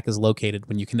stack is located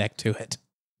when you connect to it.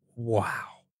 Wow.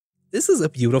 This is a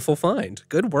beautiful find.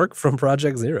 Good work from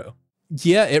Project Zero.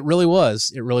 Yeah, it really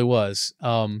was. It really was.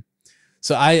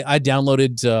 So I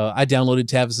downloaded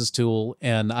Tavis's tool,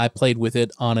 and I played with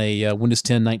it on a Windows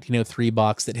 10 1903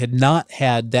 box that had not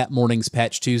had that morning's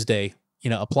Patch Tuesday,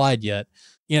 applied yet.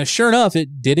 Sure enough,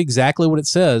 it did exactly what it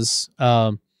says.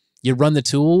 You run the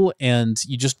tool, and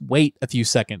you just wait a few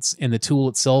seconds, and the tool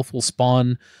itself will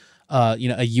spawn, a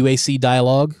UAC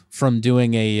dialog from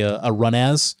doing a run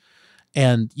as.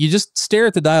 And you just stare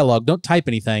at the dialog. Don't type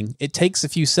anything. It takes a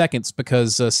few seconds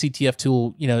because CTF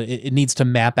tool, it needs to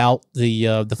map out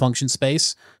the function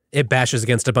space. It bashes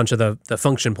against a bunch of the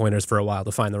function pointers for a while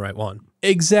to find the right one.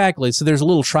 Exactly. So there's a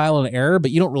little trial and error,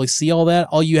 but you don't really see all that.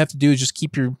 All you have to do is just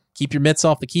keep your mitts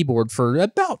off the keyboard for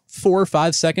about 4 or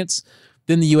 5 seconds.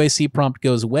 Then the UAC prompt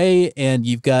goes away, and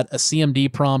you've got a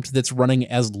CMD prompt that's running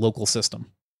as local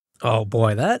system. Oh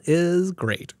boy, that is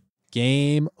great.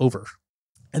 Game over.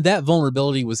 And that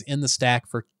vulnerability was in the stack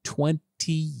for 20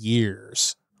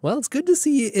 years. Well, it's good to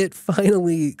see it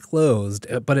finally closed,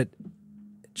 but it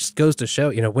just goes to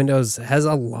show, Windows has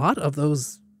a lot of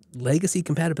those legacy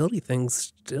compatibility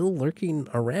things still lurking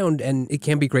around, and it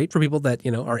can be great for people that,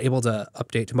 are able to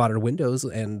update to modern Windows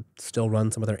and still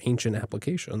run some of their ancient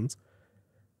applications.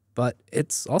 But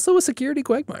it's also a security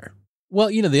quagmire. Well,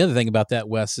 the other thing about that,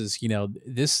 Wes, is,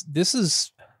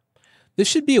 this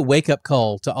should be a wake-up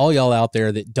call to all y'all out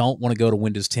there that don't want to go to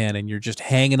Windows 10 and you're just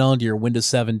hanging on to your Windows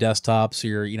 7 desktops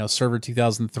or your, Server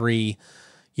 2003,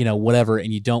 whatever,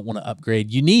 and you don't want to upgrade.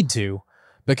 You need to,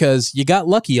 because you got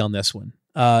lucky on this one.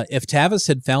 If Tavis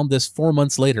had found this 4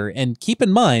 months later, and keep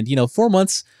in mind, 4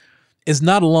 months is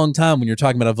not a long time when you're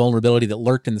talking about a vulnerability that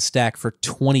lurked in the stack for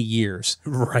 20 years.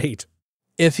 Right.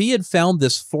 If he had found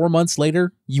this 4 months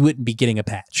later, you wouldn't be getting a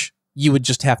patch. You would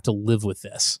just have to live with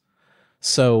this.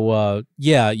 So,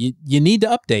 you need to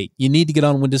update. You need to get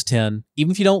on Windows 10.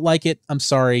 Even if you don't like it, I'm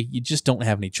sorry, you just don't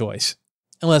have any choice.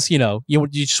 Unless, you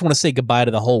just want to say goodbye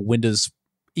to the whole Windows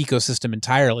ecosystem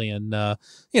entirely and,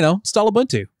 install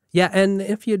Ubuntu. Yeah, and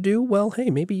if you do, well, hey,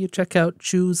 maybe you check out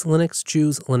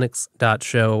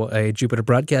chooselinux.show, a Jupiter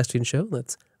broadcasting show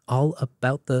that's all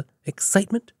about the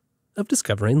excitement of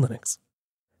discovering Linux.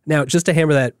 Now, just to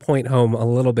hammer that point home a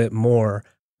little bit more,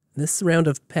 this round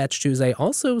of Patch Tuesday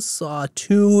also saw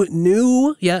two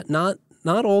new, not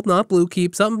old, not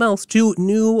Bluekeep, something else, two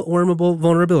new wormable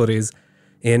vulnerabilities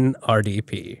in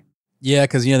RDP. Yeah,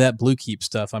 because, that Bluekeep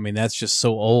stuff, I mean, that's just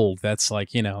so old. That's like,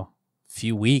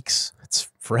 few weeks. It's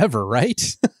forever,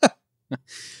 right?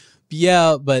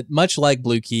 Yeah, but much like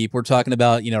Bluekeep, we're talking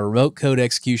about, remote code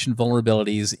execution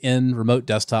vulnerabilities in remote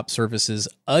desktop services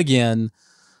again.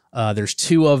 There's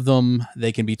two of them.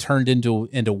 They can be turned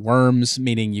into worms,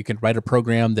 meaning you can write a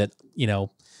program that,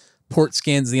 port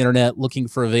scans the internet looking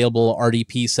for available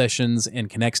RDP sessions and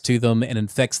connects to them and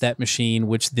infects that machine,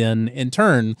 which then in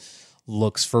turn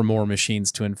looks for more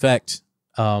machines to infect.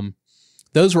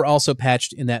 Those were also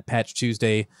patched in that Patch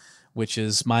Tuesday, which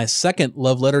is my second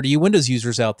love letter to you Windows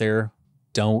users out there.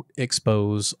 Don't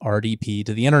expose RDP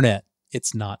to the internet.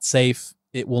 It's not safe.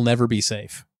 It will never be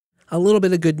safe. A little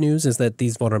bit of good news is that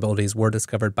these vulnerabilities were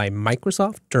discovered by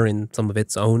Microsoft during some of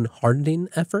its own hardening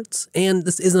efforts. And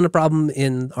this isn't a problem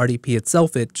in RDP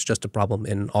itself. It's just a problem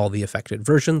in all the affected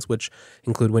versions, which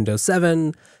include Windows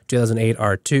 7, 2008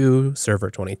 R2,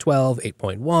 Server 2012,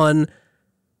 8.1,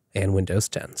 and Windows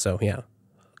 10. So yeah,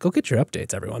 go get your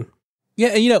updates, everyone. Yeah,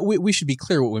 and we should be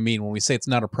clear what we mean when we say it's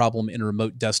not a problem in a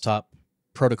remote desktop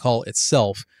protocol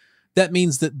itself. That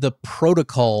means that the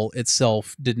protocol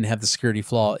itself didn't have the security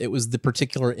flaw. It was the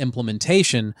particular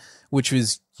implementation, which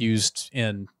was used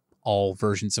in all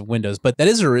versions of Windows. But that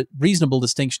is a reasonable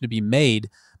distinction to be made,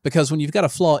 because when you've got a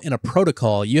flaw in a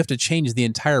protocol, you have to change the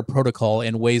entire protocol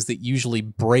in ways that usually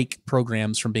break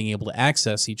programs from being able to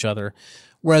access each other.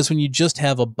 Whereas when you just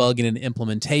have a bug in an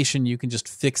implementation, you can just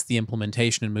fix the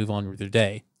implementation and move on with your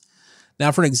day.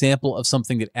 Now, for an example of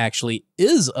something that actually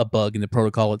is a bug in the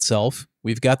protocol itself,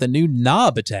 we've got the new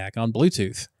knob attack on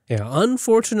Bluetooth. Yeah,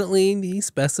 unfortunately, the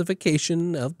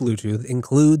specification of Bluetooth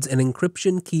includes an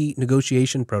encryption key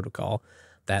negotiation protocol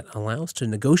that allows to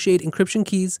negotiate encryption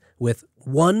keys with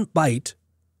 1 byte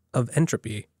of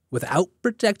entropy without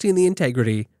protecting the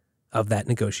integrity of that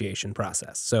negotiation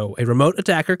process. So a remote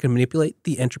attacker can manipulate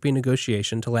the entropy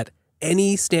negotiation to let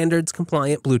any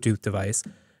standards-compliant Bluetooth device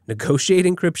negotiate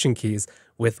encryption keys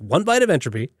with 1 byte of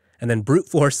entropy and then brute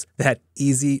force that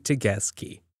easy-to-guess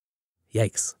key.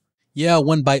 Yikes. Yeah,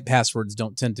 1 byte passwords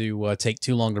don't tend to take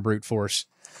too long to brute force.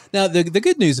 Now, the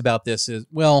good news about this is,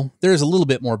 well, there's a little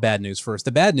bit more bad news first.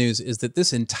 The bad news is that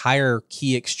this entire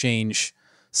key exchange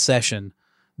session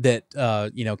that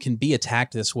can be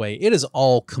attacked this way, it is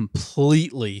all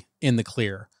completely in the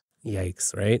clear.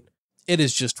 Yikes, right? It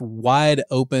is just wide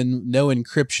open, no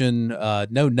encryption,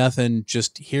 no nothing.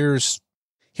 Just here's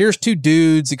two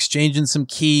dudes exchanging some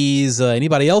keys.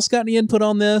 Anybody else got any input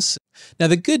on this? Now,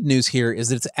 the good news here is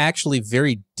that it's actually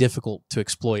very difficult to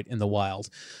exploit in the wild,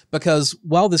 because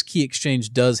while this key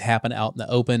exchange does happen out in the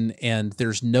open, and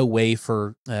there's no way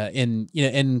for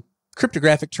in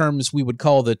cryptographic terms, we would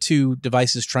call the two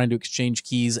devices trying to exchange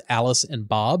keys Alice and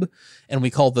Bob, and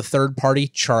we call the third party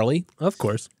Charlie. Of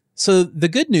course. So the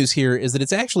good news here is that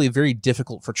it's actually very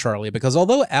difficult for Charlie, because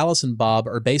although Alice and Bob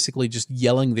are basically just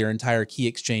yelling their entire key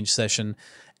exchange session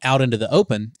out into the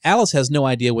open, Alice has no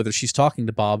idea whether she's talking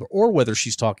to Bob or whether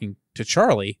she's talking to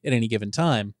Charlie at any given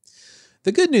time.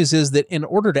 The good news is that in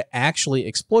order to actually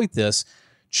exploit this,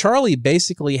 Charlie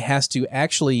basically has to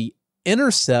actually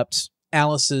intercept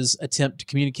Alice's attempt to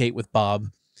communicate with Bob,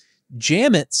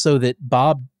 jam it so that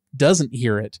Bob doesn't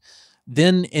hear it,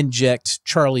 then inject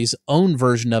Charlie's own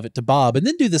version of it to Bob, and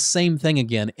then do the same thing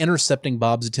again, intercepting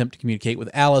Bob's attempt to communicate with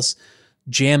Alice,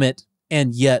 jam it,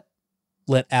 and yet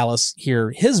let Alice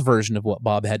hear his version of what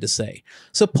Bob had to say.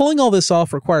 So pulling all this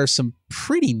off requires some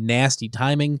pretty nasty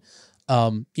timing.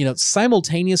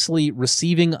 Simultaneously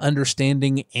receiving,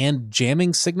 understanding, and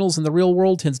jamming signals in the real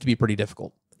world tends to be pretty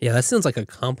difficult. Yeah, that sounds like a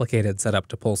complicated setup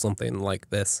to pull something like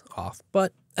this off.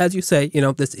 But as you say,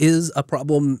 this is a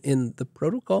problem in the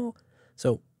protocol,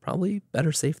 so probably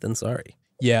better safe than sorry.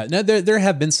 Yeah, no, there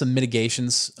have been some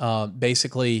mitigations.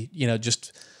 Basically,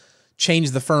 just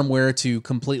change the firmware to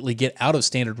completely get out of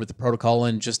standard with the protocol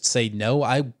and just say, no,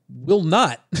 I will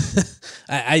not.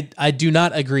 I do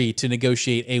not agree to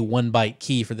negotiate a 1-byte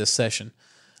key for this session.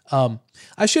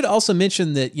 I should also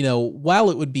mention that, while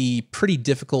it would be pretty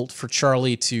difficult for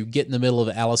Charlie to get in the middle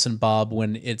of Alice and Bob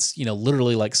when it's,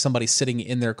 literally like somebody sitting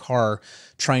in their car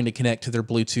trying to connect to their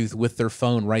Bluetooth with their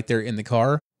phone right there in the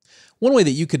car, one way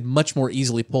that you could much more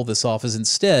easily pull this off is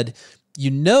instead,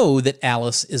 that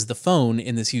Alice is the phone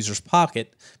in this user's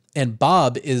pocket and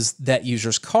Bob is that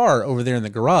user's car over there in the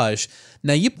garage.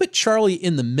 Now you put Charlie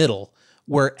in the middle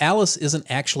where Alice isn't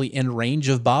actually in range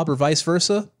of Bob or vice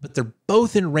versa, but they're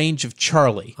both in range of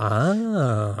Charlie.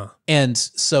 Ah. And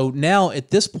so now at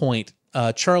this point,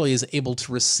 Charlie is able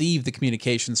to receive the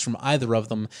communications from either of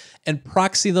them and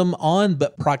proxy them on,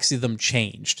 but proxy them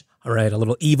changed. All right, a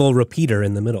little evil repeater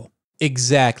in the middle.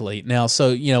 Exactly. Now,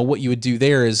 so, what you would do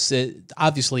there is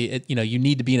obviously, you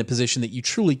need to be in a position that you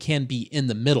truly can be in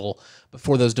the middle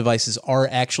before those devices are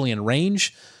actually in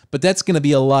range. But that's going to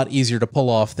be a lot easier to pull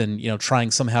off than,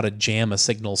 trying somehow to jam a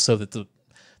signal so that the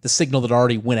signal that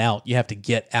already went out, you have to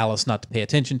get Alice not to pay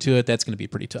attention to it. That's going to be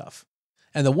pretty tough.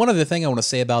 And the one other thing I want to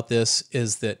say about this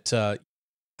is that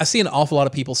I see an awful lot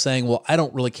of people saying, well, I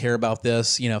don't really care about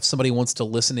this. If somebody wants to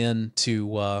listen in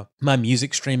to my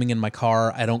music streaming in my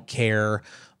car, I don't care.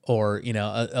 Or,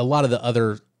 a lot of the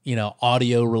other,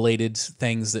 audio related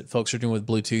things that folks are doing with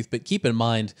Bluetooth. But keep in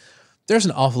mind, there's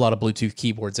an awful lot of Bluetooth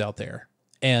keyboards out there.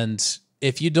 And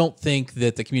if you don't think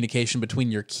that the communication between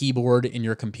your keyboard and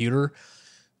your computer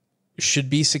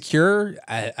should be secure,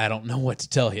 I don't know what to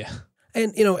tell you.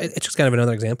 And, it's just kind of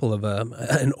another example of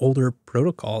an older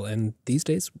protocol. And these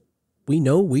days, we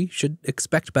know we should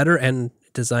expect better and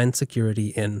design security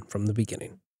in from the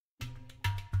beginning.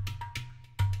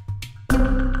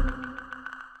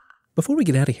 Before we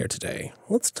get out of here today,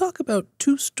 let's talk about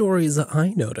 2 stories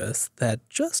I noticed that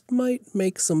just might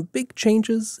make some big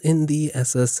changes in the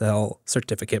SSL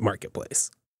certificate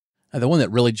marketplace. The one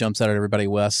that really jumps out at everybody,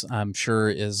 Wes, I'm sure,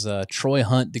 is Troy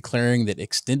Hunt declaring that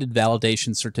extended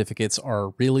validation certificates are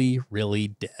really, really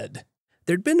dead.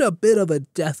 There'd been a bit of a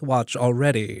death watch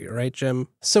already, right, Jim?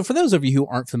 So for those of you who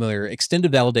aren't familiar,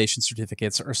 extended validation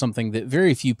certificates are something that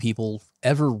very few people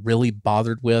ever really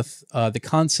bothered with. The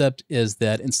concept is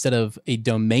that instead of a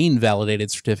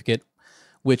domain-validated certificate,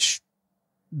 which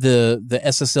the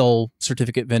SSL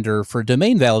certificate vendor for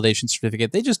domain validation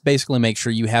certificate, they just basically make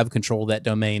sure you have control of that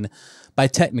domain by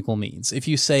technical means. If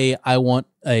you say, I want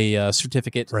a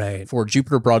certificate for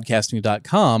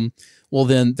JupiterBroadcasting.com, well,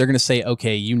 then they're going to say,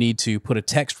 okay, you need to put a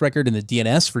text record in the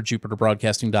DNS for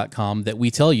JupiterBroadcasting.com that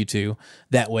we tell you to.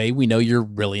 That way we know you're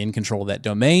really in control of that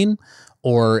domain.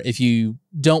 Or if you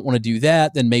don't want to do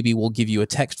that, then maybe we'll give you a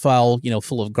text file,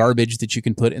 full of garbage that you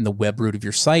can put in the web root of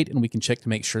your site, and we can check to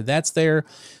make sure that's there.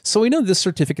 So we know this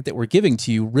certificate that we're giving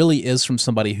to you really is from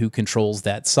somebody who controls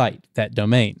that site, that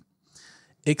domain.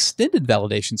 Extended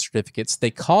validation certificates,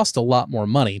 they cost a lot more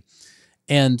money.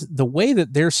 And the way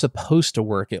that they're supposed to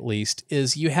work, at least,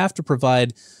 is you have to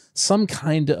provide some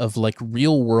kind of like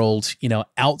real world,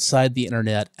 outside the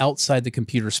internet, outside the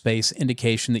computer space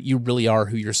indication that you really are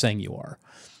who you're saying you are.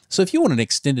 So if you want an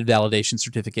extended validation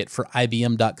certificate for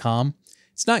IBM.com,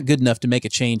 it's not good enough to make a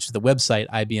change to the website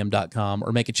IBM.com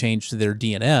or make a change to their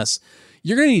DNS.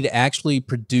 You're going to need to actually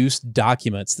produce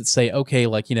documents that say, okay,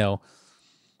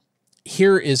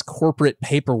 here is corporate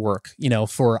paperwork,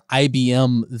 for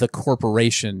IBM, the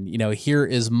corporation. Here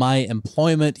is my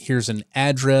employment. Here's an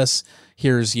address.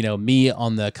 Here's, me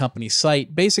on the company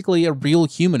site. Basically, a real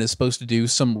human is supposed to do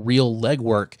some real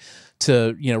legwork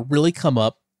to, really come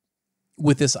up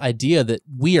with this idea that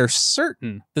we are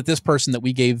certain that this person that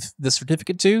we gave the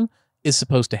certificate to is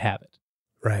supposed to have it.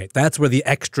 Right. That's where the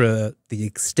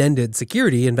extended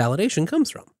security and validation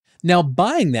comes from. Now,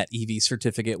 buying that EV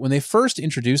certificate, when they first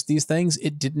introduced these things,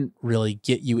 it didn't really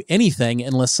get you anything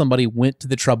unless somebody went to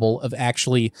the trouble of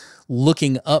actually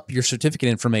looking up your certificate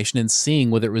information and seeing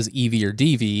whether it was EV or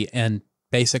DV, and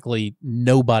basically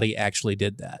nobody actually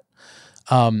did that.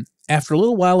 After a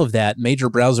little while of that, major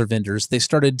browser vendors, they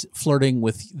started flirting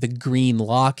with the green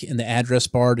lock in the address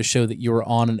bar to show that you were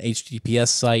on an HTTPS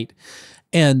site.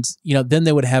 And, then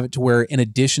they would have it to where, in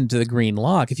addition to the green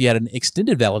lock, if you had an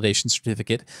extended validation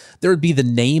certificate, there would be the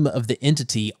name of the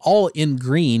entity all in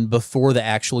green before the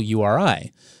actual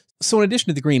URI. So in addition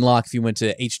to the green lock, if you went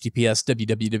to https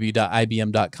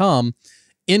www.ibm.com,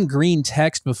 in green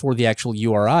text before the actual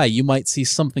URI, you might see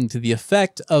something to the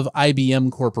effect of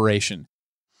IBM Corporation.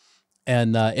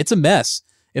 And it's a mess.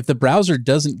 If the browser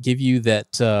doesn't give you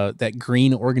that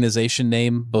green organization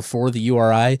name before the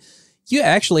URI, you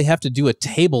actually have to do a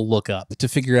table lookup to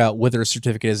figure out whether a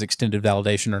certificate is extended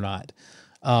validation or not,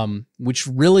 which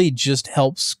really just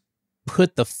helps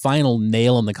put the final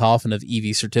nail in the coffin of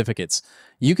EV certificates.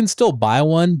 You can still buy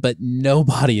one, but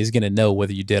nobody is going to know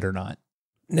whether you did or not.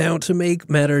 Now, to make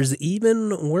matters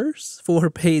even worse for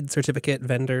paid certificate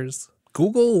vendors,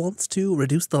 Google wants to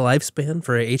reduce the lifespan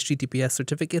for HTTPS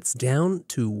certificates down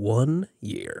to 1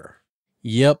 year.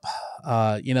 Yep.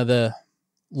 The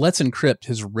Let's Encrypt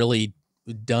has really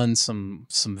done some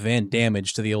van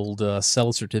damage to the old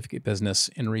sell certificate business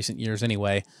in recent years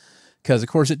anyway, because, of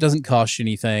course, it doesn't cost you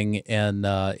anything, and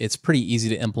it's pretty easy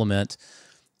to implement.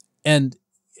 And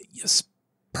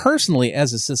personally,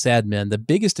 as a sysadmin, the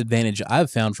biggest advantage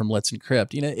I've found from Let's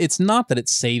Encrypt, it's not that it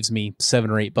saves me $7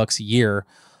 or $8 a year,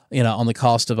 on the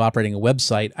cost of operating a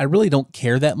website. I really don't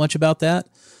care that much about that.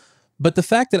 But the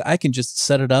fact that I can just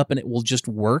set it up and it will just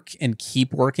work and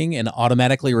keep working and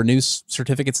automatically renew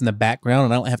certificates in the background,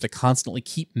 and I don't have to constantly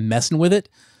keep messing with it,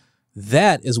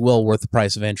 that is well worth the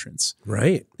price of entrance.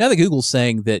 Right. Now that Google's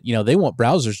saying that, they want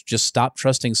browsers to just stop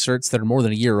trusting certs that are more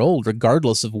than a year old,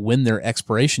 regardless of when their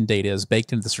expiration date is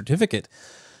baked into the certificate,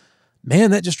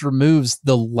 man, that just removes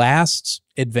the last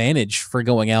advantage for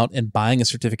going out and buying a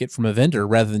certificate from a vendor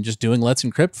rather than just doing Let's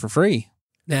Encrypt for free.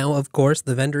 Now, of course,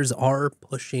 the vendors are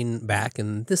pushing back,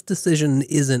 and this decision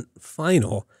isn't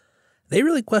final. They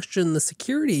really question the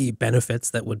security benefits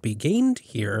that would be gained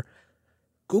here.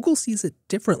 Google sees it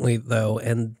differently, though,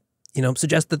 and,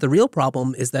 suggests that the real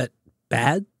problem is that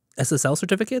bad SSL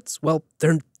certificates, well,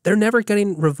 they're never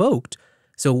getting revoked.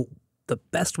 So the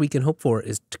best we can hope for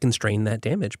is to constrain that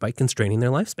damage by constraining their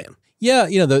lifespan. Yeah,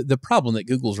 the problem that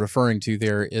Google's referring to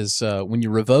there is when you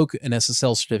revoke an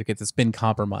SSL certificate that's been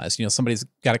compromised. Somebody's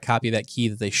got a copy of that key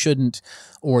that they shouldn't,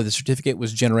 or the certificate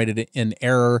was generated in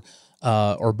error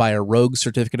or by a rogue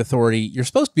certificate authority. You're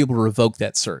supposed to be able to revoke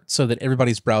that cert so that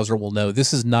everybody's browser will know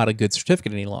this is not a good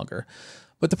certificate any longer.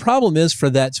 But the problem is, for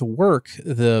that to work,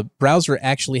 the browser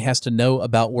actually has to know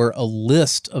about where a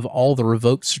list of all the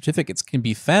revoked certificates can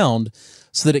be found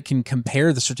so that it can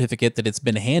compare the certificate that it's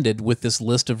been handed with this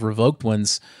list of revoked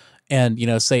ones and,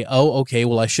 say, oh, okay,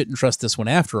 well, I shouldn't trust this one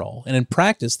after all. And in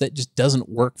practice, that just doesn't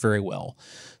work very well.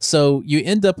 So you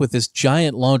end up with this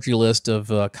giant laundry list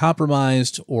of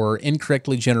compromised or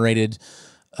incorrectly generated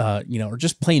or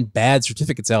just plain bad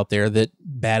certificates out there that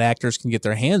bad actors can get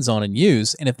their hands on and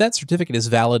use. And if that certificate is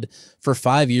valid for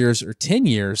 5 years or 10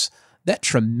 years, that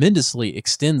tremendously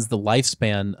extends the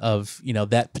lifespan of,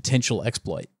 that potential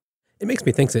exploit. It makes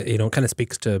me think that, kind of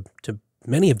speaks to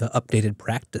many of the updated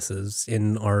practices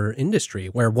in our industry,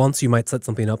 where once you might set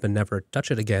something up and never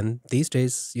touch it again, these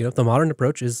days, the modern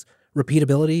approach is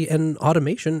repeatability and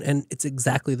automation, and it's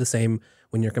exactly the same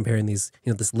when you're comparing these,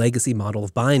 this legacy model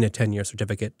of buying a 10-year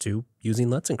certificate to using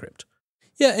Let's Encrypt.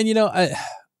 Yeah, and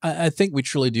I think we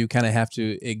truly do kind of have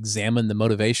to examine the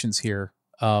motivations here.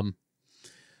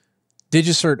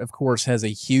 DigiCert, of course, has a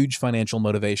huge financial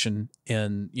motivation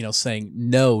in, saying,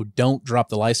 no, don't drop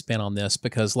the lifespan on this,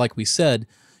 because like we said,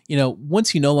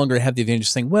 once you no longer have the advantage of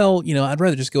saying, well, I'd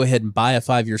rather just go ahead and buy a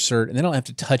 5-year cert and they don't have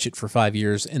to touch it for 5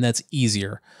 years, and that's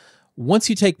easier. Once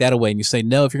you take that away and you say,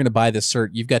 no, if you're going to buy this cert,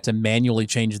 you've got to manually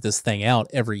change this thing out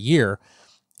every year,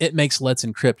 it makes Let's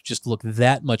Encrypt just look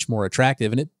that much more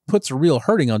attractive, and it puts a real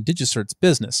hurting on DigiCert's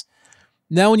business.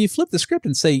 Now, when you flip the script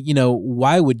and say,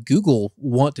 why would Google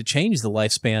want to change the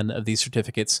lifespan of these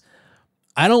certificates?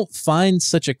 I don't find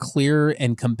such a clear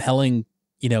and compelling,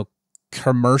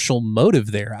 commercial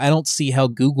motive there. I don't see how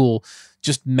Google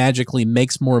just magically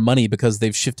makes more money because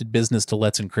they've shifted business to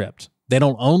Let's Encrypt. They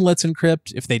don't own Let's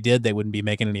Encrypt. If they did, they wouldn't be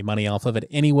making any money off of it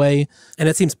anyway. And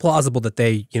it seems plausible that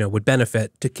they, would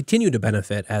continue to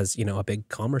benefit as, a big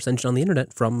commerce engine on the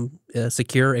internet from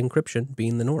secure encryption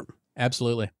being the norm.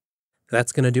 Absolutely.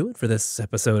 That's going to do it for this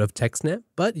episode of TechSNAP,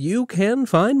 but you can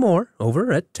find more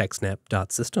over at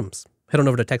techsnap.systems. Head on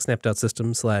over to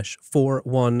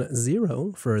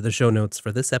techsnap.systems/410 for the show notes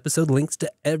for this episode, links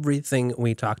to everything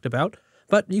we talked about.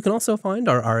 But you can also find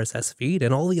our RSS feed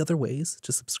and all the other ways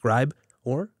to subscribe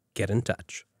or get in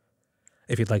touch.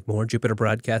 If you'd like more Jupiter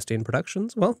Broadcasting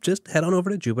productions, well, just head on over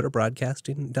to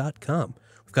jupiterbroadcasting.com.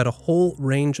 We've got a whole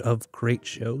range of great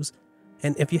shows.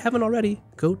 And if you haven't already,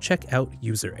 go check out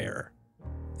User Error.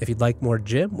 If you'd like more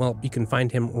Jim, well, you can find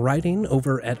him writing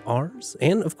over at ours.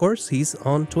 And of course, he's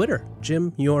on Twitter.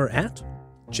 Jim, you're at?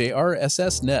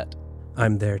 JRSSNet.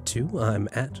 I'm there too. I'm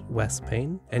at Wes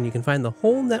Payne. And you can find the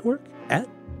whole network at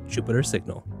Jupiter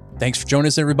Signal. Thanks for joining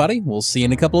us, everybody. We'll see you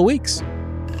in a couple of weeks.